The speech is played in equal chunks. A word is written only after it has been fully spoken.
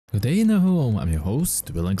Good day now, I'm your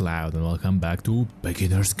host VillainCloud and welcome back to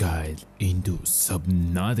Beginner's Guide into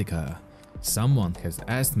Subnautica. Someone has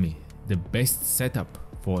asked me the best setup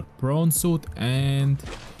for Prawn suit and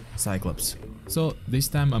Cyclops. So this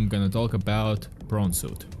time I'm gonna talk about Prawn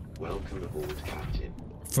suit. Welcome aboard, Captain.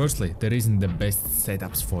 Firstly, there isn't the best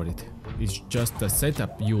setups for it. It's just a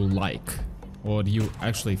setup you like or you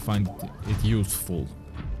actually find it useful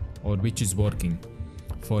or which is working.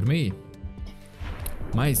 For me,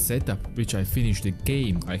 my setup, which I finished the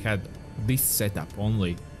game, I had this setup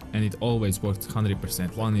only and it always works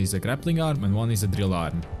 100%. One is a grappling arm and one is a drill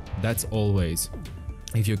arm. That's always.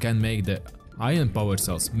 If you can make the iron power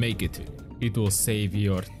cells, make it. It will save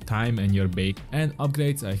your time and your bake. And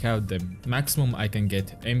upgrades, I have the maximum I can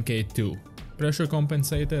get MK2 pressure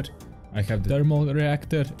compensator, I have the thermal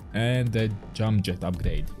reactor and the jump jet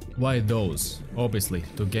upgrade. Why those? Obviously,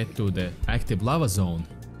 to get to the active lava zone,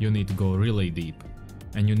 you need to go really deep.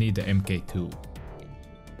 And you need the MK2.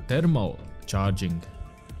 Thermal charging,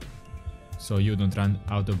 so you don't run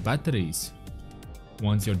out of batteries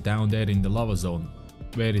once you're down there in the lava zone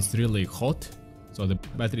where it's really hot, so the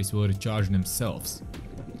batteries will recharge themselves.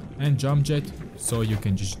 And jump jet, so you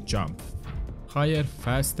can just jump higher,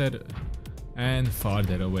 faster and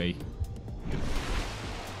farther away.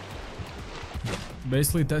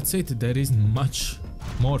 Basically that's it, there isn't much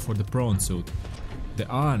more for the prawn suit. The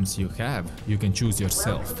arms you have, you can choose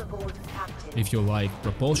yourself. If you like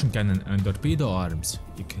propulsion cannon and torpedo arms,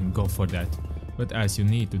 you can go for that. But as you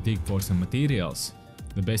need to dig for some materials,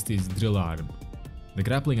 the best is drill arm. The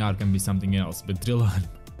grappling arm can be something else, but drill arm,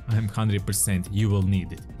 I'm 100% you will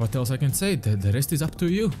need it. What else I can say? The rest is up to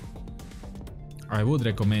you. I would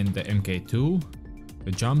recommend the MK2,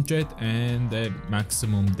 the jump jet and the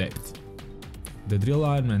maximum depth. The drill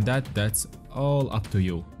arm and that's all up to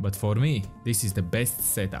you, but for me this is the best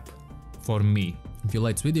setup for me. If you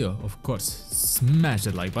like this video, of course smash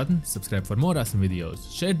that like button, subscribe for more awesome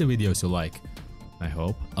videos, share the videos you like. I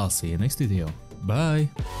hope I'll see you next video. Bye.